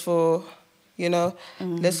there just for, you know,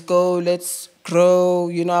 let's go, let's grow.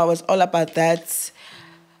 You know, I was all about that.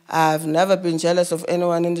 I've never been jealous of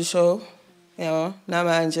anyone in the show. You know,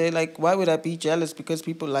 Namanje, like, why would I be jealous because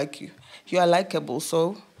people like you? You are likable,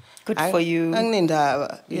 so. Good for you. You know,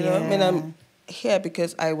 I mean, I'm here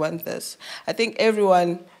because I want this. I think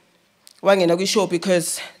everyone wanted to show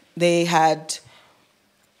because they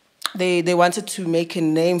wanted to make a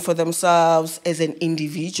name for themselves as an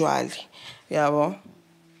individual. Yeah, well.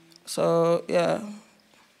 So, yeah.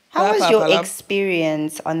 How was your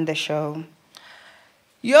experience on the show?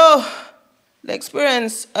 Yo, The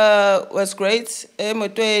experience was great.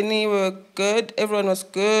 We were good. Everyone was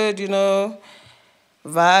good, you know.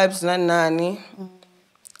 Vibes, nani.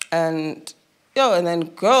 And, and then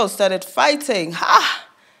girls started fighting. Ha!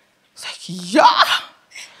 It's like, yeah!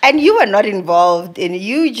 And you were not involved in it.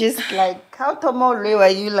 You just like, how tomorrow were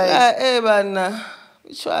you like? Hey, man,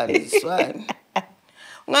 which one is this one?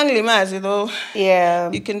 Though.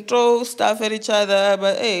 Yeah. You can throw stuff at each other,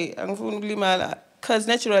 but hey, because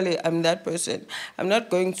naturally I'm that person. I'm not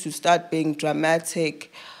going to start being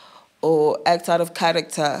dramatic or act out of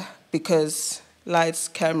character because lights,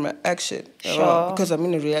 camera, action. Sure. Because I'm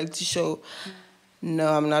in a reality show.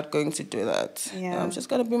 No, I'm not going to do that. Yeah. I'm just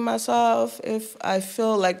going to be myself. If I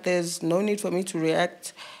feel like there's no need for me to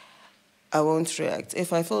react, I won't react.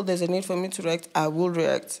 If I feel there's a need for me to react, I will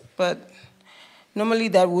react. But normally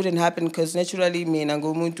that wouldn't happen because naturally me and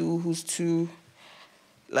Angomuntu who's too,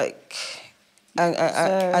 like,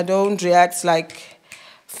 I don't react like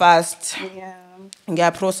fast.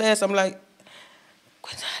 Yeah, process. I'm like,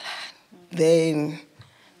 then,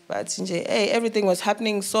 but hey, everything was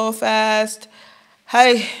happening so fast.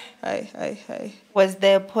 Hi. Was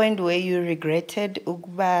there a point where you regretted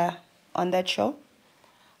Ugba on that show?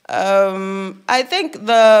 I think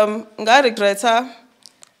the nga regretta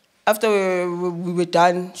after we were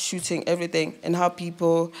done shooting everything and how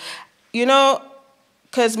people,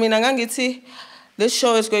 because this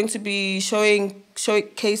show is going to be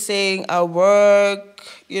showcasing our work,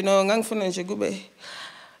 ngangifuna nje kube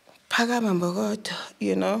phakama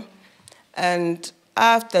mbokodo, and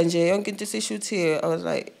after nje yonke into sishoot here, I was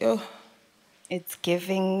like, yo, it's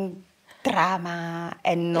giving drama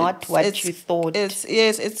and not what you thought.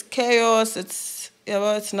 It's chaos.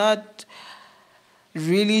 It's not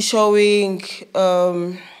really showing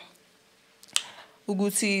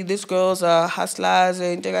Uguti, these girls are hustlers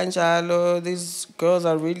and these girls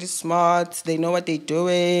are really smart, they know what they're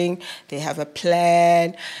doing, they have a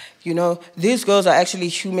plan. These girls are actually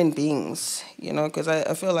human beings, because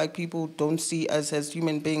I feel like people don't see us as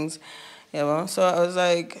human beings. So I was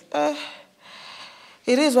like,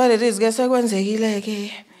 it is what it is. It's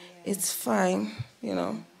fine,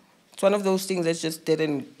 It's one of those things that just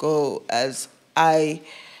didn't go as I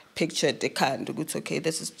pictured the kind. It's okay,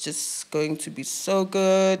 this is just going to be so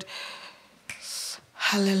good.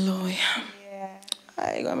 Hallelujah. Yeah.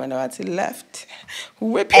 I got my know how left.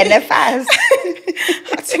 Whippy. And a fast.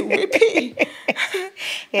 That's whippy.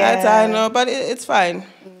 Yeah. That's I know, but it's fine.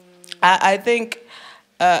 I think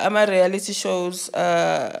my reality shows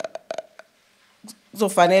so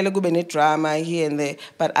finally go be drama here and there.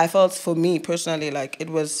 But I felt for me personally like it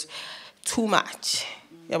was too much.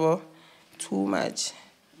 Too much.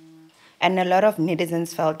 And a lot of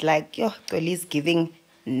netizens felt like, Xoli's giving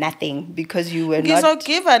nothing because you were not... Gives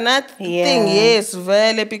give her nothing, yes,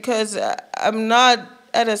 really, because I'm not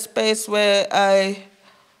at a space where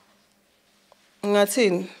how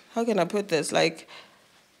can I put this? Like,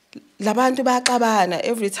 labantu bayaqabana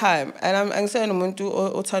every time. And I'm saying umuntu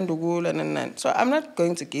othanda ukulwa nani. So I'm not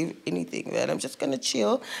going to give anything, well. I'm just going to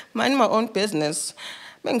chill, mind my own business.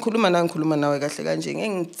 Because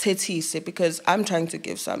I'm trying to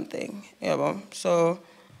give something. So,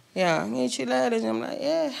 yeah, I'm like,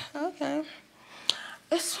 yeah, okay.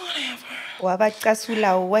 It's whatever.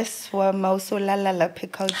 Wabacasula west wa mausolala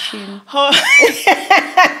pekauchin.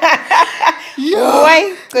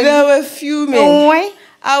 Why? They were fuming. Why?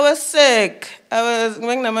 I was sick. I was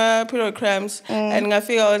making my period cramps, and I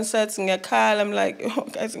feel on set I'm like,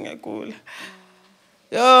 guys, cool.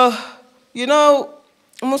 Yo,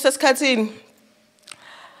 Moses Katin.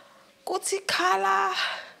 Kuthi khala.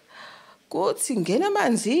 Kuthi ngena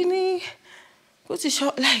manzini. Kuthi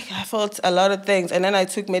show, like I felt a lot of things, and then I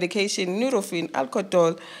took medication, Nurofen,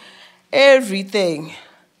 alcohol, everything,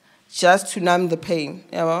 just to numb the pain.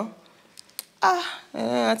 And I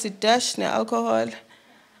had to dash the alcohol.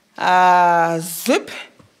 Zip.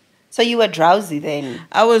 So you were drowsy then?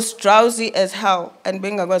 I was drowsy as hell, and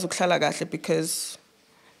being agwazi ukuhlala kahle because,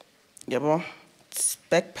 it's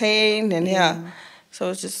back pain and so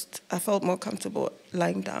it's just I felt more comfortable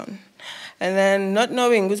lying down, and then not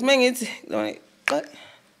knowing was it like what?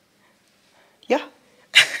 Yeah.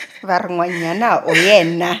 Varngwanyana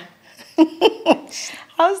oyena.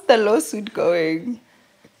 How's the lawsuit going?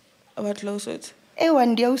 What lawsuit? I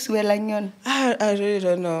really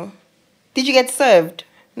don't know. Did you get served?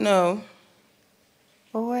 No.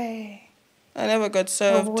 Away. I never got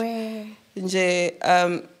served. Away.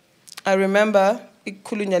 I remember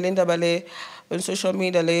on social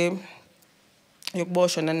media and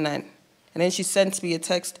then she sent me a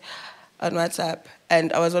text on WhatsApp,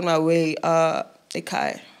 and I was on my way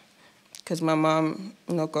because my mom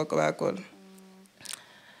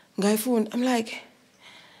ngayifuna. I'm like,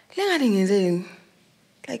 lengani ngenzeni?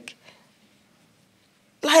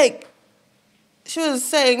 Like, she was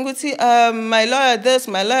saying, my lawyer this,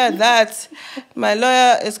 my lawyer that, my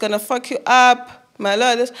lawyer is gonna fuck you up, my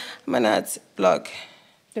lawyer this. Man, that's block.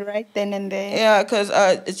 Right then and there. Yeah, because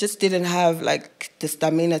it just didn't have like the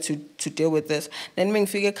stamina to deal with this. Then when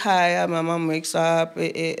figure kaya, my mom wakes up,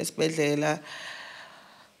 esibhedlela.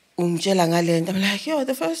 Ungitshela ngale nto. I'm like, yo,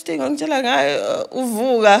 the first thing ungitshela ngayo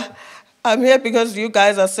uvuka. I'm here because you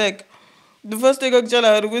guys are sick. The first thing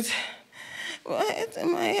ungitshela ukuthi what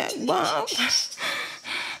am I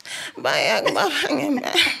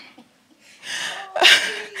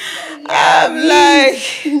I'm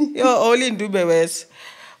like, yo, only ndube wes.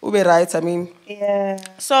 Ube right, I mean. Yeah.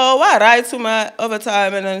 So I write to my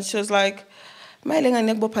overtime, and then she was like, I'm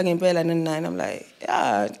like,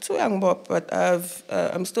 yeah, too young, Bob, but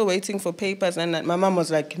I'm still waiting for papers. And my mom was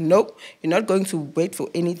like, nope, you're not going to wait for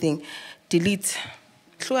anything. Delete.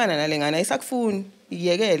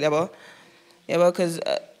 Because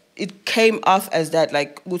it came off as that,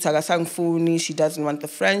 like, she doesn't want the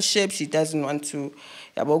friendship, she doesn't want to,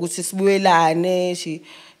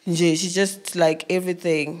 she just like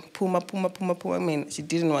everything. Puma. I mean, she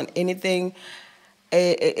didn't want anything. So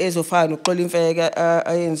I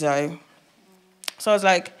was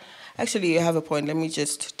like, actually, you have a point. Let me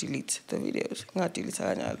just delete the videos. Not delete.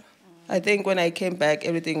 I think when I came back,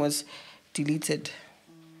 everything was deleted.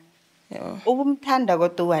 Yeah.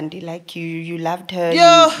 Like you loved her.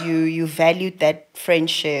 Yeah. You valued that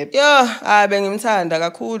friendship. Yeah, I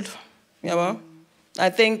I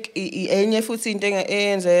think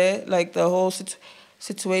like the whole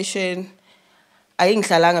situation. I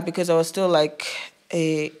didn't because I was still like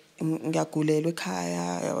and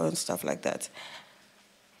stuff like that.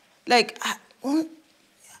 Like, I've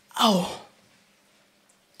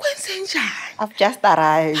just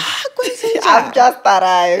arrived. I've just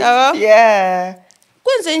arrived. Yeah.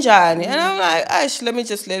 And I'm like, Ash, let me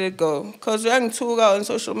just let it go. Because we're on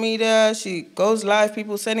social media, she goes live,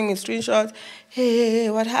 people sending me screenshots. Hey,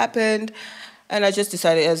 what happened? And I just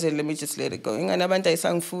decided, let me just let it go. Let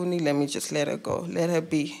me just let her go. Let her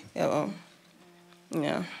be.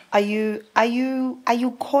 Yeah. Are you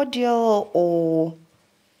cordial or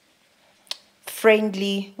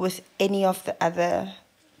friendly with any of the other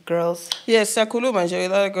girls? Yes, sakhuluma nje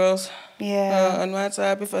with other girls. Yeah. On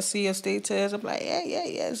WhatsApp, if I see your status, I'm like,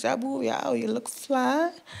 yeah, Zabu, yeah, you look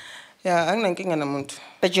fly. Yeah, I'm not namuntu.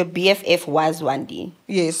 But your BFF was Wandi?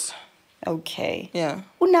 Yes. Okay. Yeah.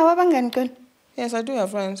 Yes, I do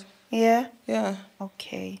have friends. Yeah? Yeah.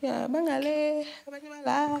 Okay. Yeah, bangale,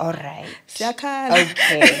 all right. Okay.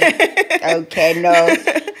 Okay, no.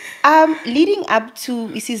 Leading up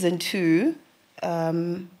to season 2,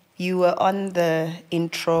 you were on the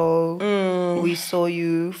intro. We saw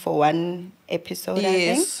you for one episode,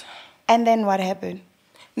 I think. And then what happened?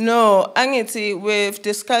 No, Angiti, we've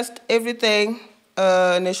discussed everything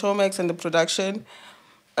in the Showmax and the production.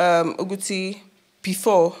 Uguti,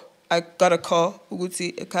 before I got a call,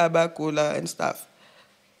 Uguti, Ekaba, Gula, and stuff.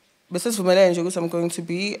 But since I'm going to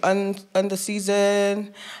be on the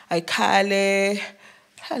season, I Kale.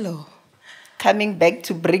 Hello. Coming back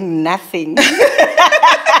to bring nothing.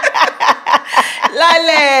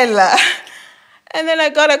 Lalela. And then I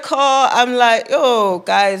got a call. I'm like, yo,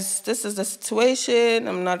 guys, this is the situation.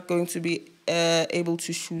 I'm not going to be able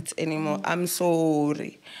to shoot anymore. I'm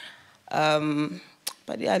sorry.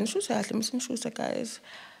 But yeah, I'm shoot, guys.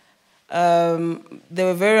 They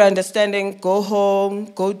were very understanding. Go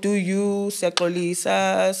home, go do you,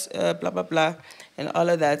 blah, blah, blah, and all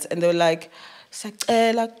of that. And they were like, can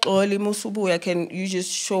you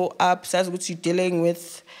just show up? That's what you're dealing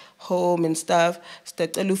with home and stuff.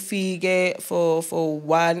 For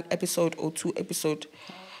 1 episode or 2 episodes.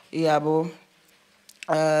 Yeah,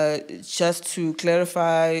 just to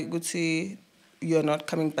clarify, Guti, you're not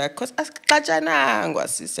coming back. Because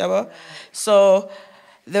so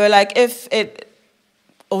they were like, if it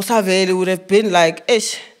Osaveli would have been like,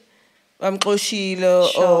 ish, I'm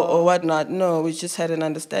Xolisile or whatnot. No, we just had an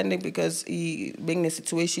understanding because he being in a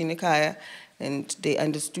situation in Kaya and they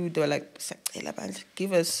understood. They were like,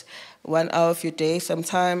 give us 1 hour of your day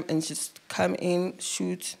sometime and just come in,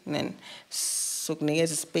 shoot, and then so a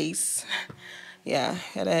space. Yeah,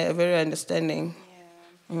 had a very understanding.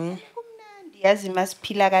 Yeah. Yes, you must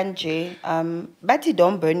pila kanje. But you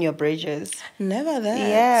don't burn your bridges. Never that.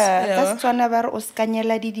 Yeah, that's one of our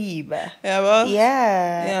oskanyela didiba. Yeah, well.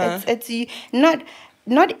 Yeah, it's not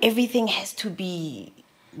everything has to be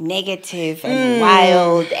negative and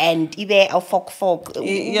wild and ibe a folk.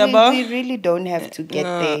 We really don't have to get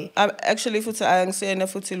there. Actually futhi angisena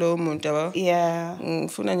futhi lo muntu yabo. Yeah.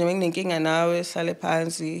 Ngifuna nje nginenkinga nawe sale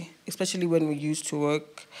phansi, especially when we used to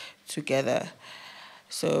work together.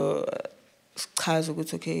 So chaza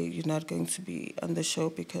ukuthi okay, you're not going to be on the show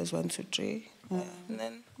because 1 2 3. And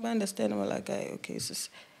then I understand, I'm like, okay,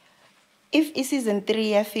 if season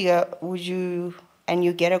 3 I figure, would you, and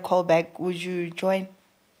you get a call back, would you join?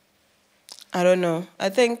 I don't know. I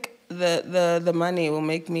think the money will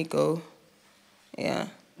make me go. Yeah.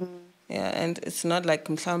 Yeah, and it's not like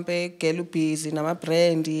mhlambe gelu busy nama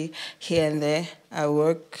brandy here and there. I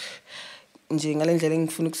work nje ngale ndlela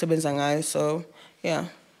engifuna ukusebenza ngayo, so yeah.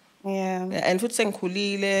 Yeah. And futhi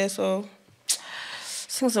sengikhulile, so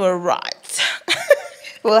things were right.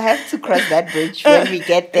 We'll have to cross that bridge when we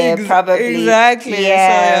get there, probably. Exactly.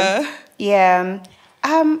 Yeah. So, yeah.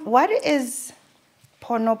 What is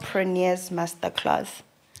Pornopreneurs Masterclass?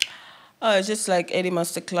 Oh, it's just like any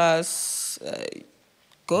masterclass.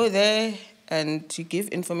 Go there and to give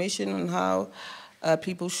information on how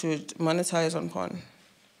people should monetize on porn.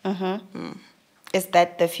 Is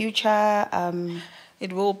that the future?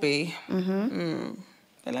 It will be.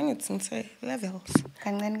 Levels.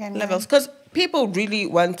 Levels. Because people really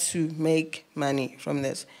want to make money from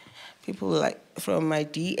this. People like from my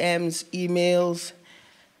DMs, emails.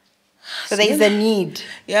 So there is a need.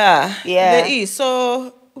 Yeah. There is.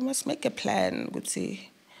 So we must make a plan. We'll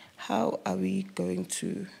see how are we going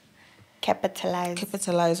to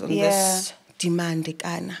capitalize on this demand.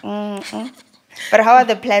 But how are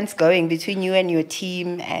the plans going between you and your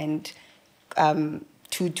team and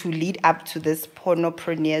to lead up to this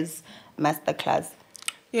Pornopreneurs Masterclass?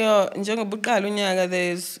 Yeah,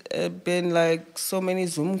 there's been like so many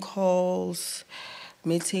Zoom calls,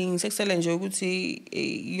 meetings. Excellent. Young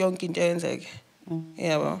like,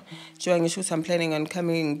 yeah, well, I'm planning on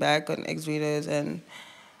coming back on Xvideos and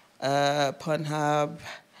Pornhub.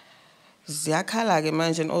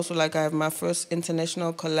 And also like I have my first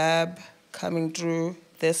international collab coming through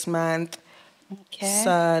this month. Okay.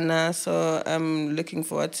 Sana, so I'm looking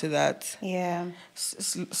forward to that. Yeah.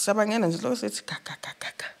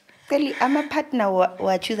 I'm a partner.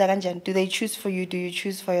 Do they choose for you? Do you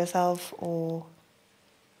choose for yourself, or?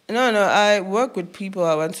 No. I work with people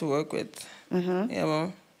I want to work with. Yeah,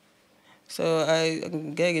 well. So I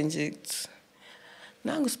get inject.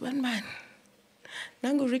 Nangu Span Man.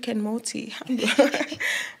 Nangu Rick and Morty.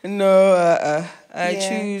 No, I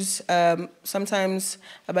choose. Sometimes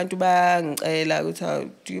abantu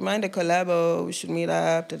do you mind a collab or we should meet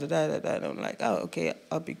up? And I'm like, oh, okay,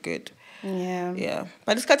 I'll be good. Yeah.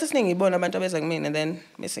 But it's kind of thing born abantu abezangimina and then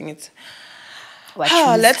missing it.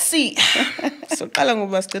 Let's see. So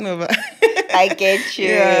I get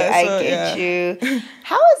you. I get you.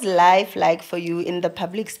 How is life like for you in the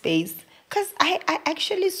public space? Because I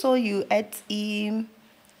actually saw you at the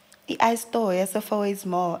iStore, SFOA's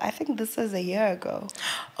mall. I think this was a year ago.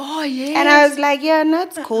 Oh, yeah. And I was like, yeah,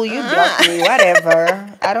 that's cool. You blocked me,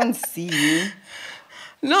 whatever. I don't see you.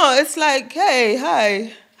 No, it's like, hey,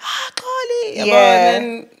 hi. Xoli. Yeah.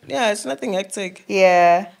 And then, it's nothing hectic.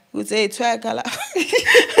 Yeah. Would say track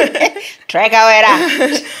Track away.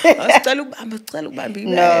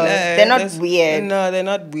 No, they're not weird. No, they're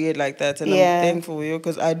not weird like that. And I'm thankful for you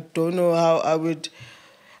because I don't know how I would.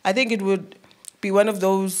 I think it would be one of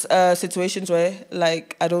those situations where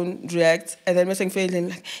like I don't react and then missing feeling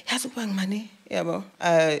like money. Yeah, but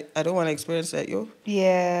I don't want to experience that, yo.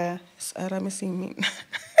 Yeah. Missing me.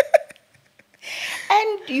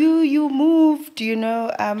 And you moved,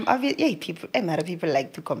 obviously, a lot of people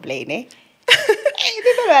like to complain, eh?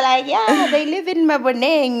 People were like, yeah, they live in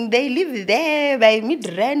Maboneng, they live there by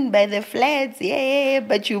Midrand, by the flats,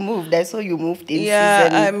 but you moved. I saw you moved in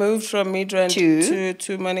season I moved from Midrand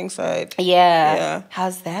to Morningside. Yeah.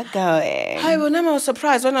 How's that going? I was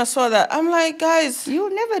surprised when I saw that. I'm like, guys.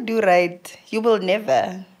 You'll never do right. You will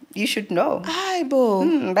never. You should know. Hi, bo.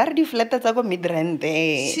 Ba di flat tsa go Midrand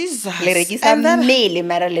there. Jesus. Le rekisa mmele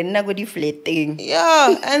mara le nna go di flatting.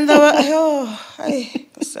 Yeah, and they were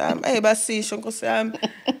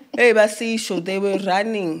they were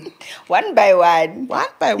running one by one.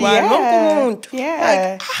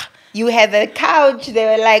 Yeah. Like, you have a couch. They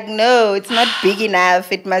were like, no, it's not big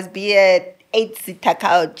enough. It must be a 8-seater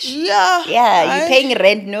couch. Yeah. You're paying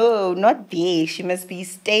rent. No, not there. She must be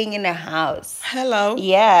staying in a house. Hello.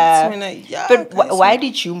 Yeah. But why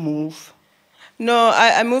did you move? No,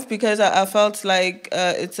 I moved because I felt like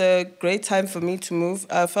it's a great time for me to move.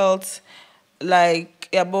 I felt like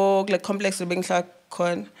complex being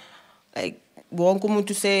like wonke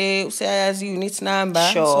umuntu say ayazi unit number.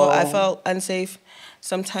 Sure. So I felt unsafe.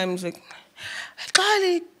 sometimes like,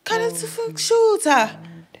 Xoli, can't shoot her.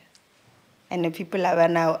 And the people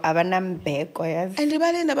abanambeko yazi. And the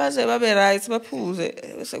balenda babe right, baphuze.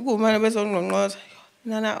 Sekumane bezongqongqoza.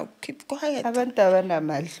 Nana, keep quiet. Abantu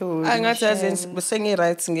abanamahloni. Angathi sengi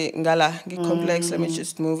right ngala, complex. Let me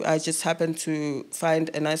just move. I just happened to find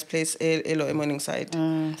a nice place elo morning side.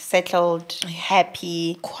 Settled,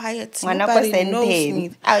 happy, Quiet. Nobody knows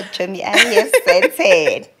me. Out me, I have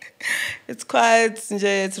settled. It's quiet,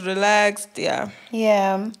 it's relaxed, yeah.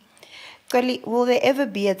 Yeah. Xoli, will there ever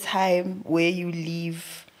be a time where you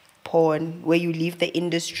leave porn, where you leave the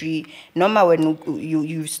industry, normal when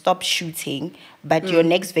you stop shooting, but your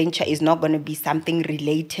next venture is not going to be something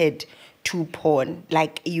related to porn?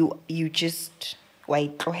 Like you just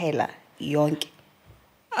wayitlohela yonke.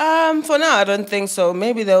 For now, I don't think so.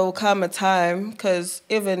 Maybe there will come a time, because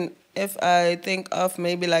even if I think of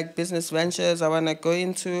maybe like business ventures I want to go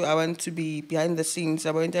into, I want to be behind the scenes.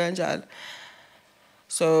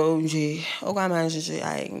 So, yes,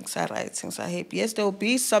 there will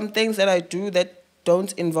be some things that I do that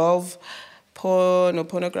don't involve porn or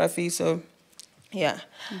pornography. So, yeah.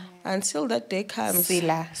 Until that day comes.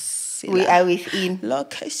 Sila. We are within.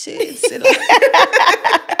 Location.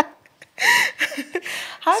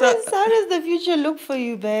 How does the future look for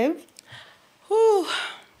you, babe? Whew.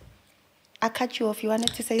 I cut you off. You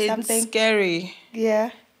wanted to say something? It's scary. Yeah.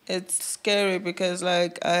 It's scary because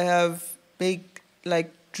like I have big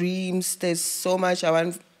like dreams. There's so much I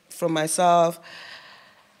want from myself.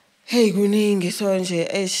 Hey, kuningi sonje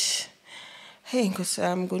ish. Hey,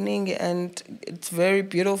 Nkosam kuningi, and it's very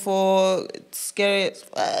beautiful. It's scary. It's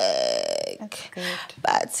like, that's good.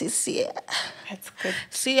 But see, that's good.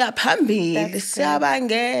 Siya phambili,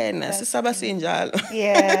 siyabangena, sisaba sinjalo.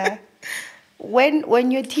 Yeah.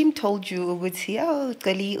 When your team told you, ukuthi, oh,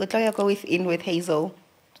 Xoli, utloya go within with Hazel,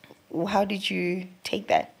 how did you take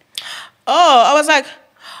that? Oh, I was like,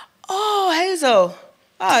 oh, Hazel,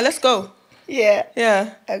 let's go. Yeah.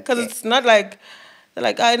 Yeah, because it's not like,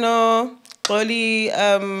 I know, Xoli,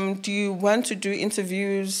 do you want to do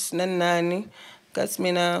interviews? Nani? Because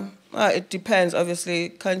it depends, obviously.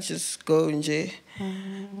 Can't just go nje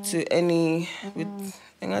to any,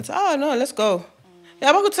 oh, no, let's go.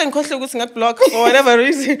 Yeah, but I could block for whatever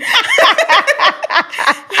reason.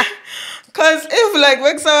 Because if like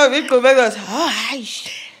when someone go back, goes,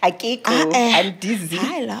 Akiko, I'm dizzy.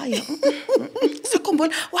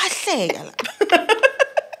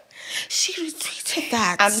 She retweeted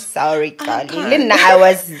that. I'm sorry, Xoli. I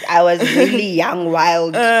was really young,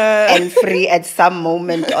 wild, and free at some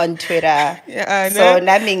moment on Twitter. Yeah, I know. So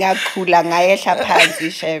naminga kula ngayehla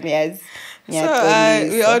phansi shem So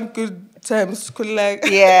we on good terms, cool like.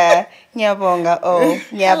 Yeah, nyabonga. Oh,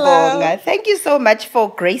 nyabonga. Thank you so much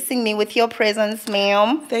for gracing me with your presence,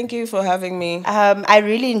 ma'am. Thank you for having me. I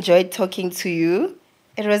really enjoyed talking to you.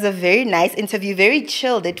 It was a very nice interview, very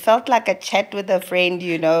chilled. It felt like a chat with a friend,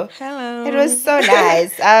 you know. Hello. It was so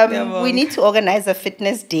nice. We need to organize a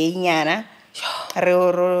fitness day, Nyana.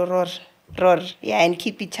 Yeah, and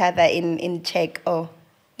keep each other in check. Oh.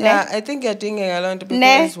 Yeah, I think you're doing a lot of people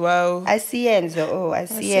as well. I see Enzo. Oh, I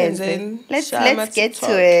see Enzo. Let's get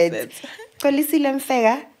to it. Xolisile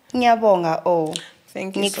Mfeka, ngiyabonga. Oh.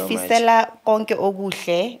 Thank you so much. Ngikufisela konke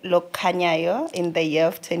okuhle lokukhanyayo in the year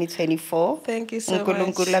of 2024. Thank you so much.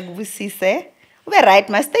 Unkulunkulu akubusise. We're right,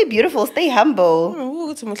 must stay beautiful, stay humble.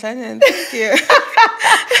 Thank you.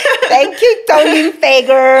 Thank you, Xoli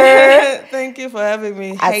Mfeka. Thank you for having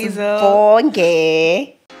me, Hazel.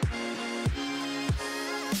 Asibonge.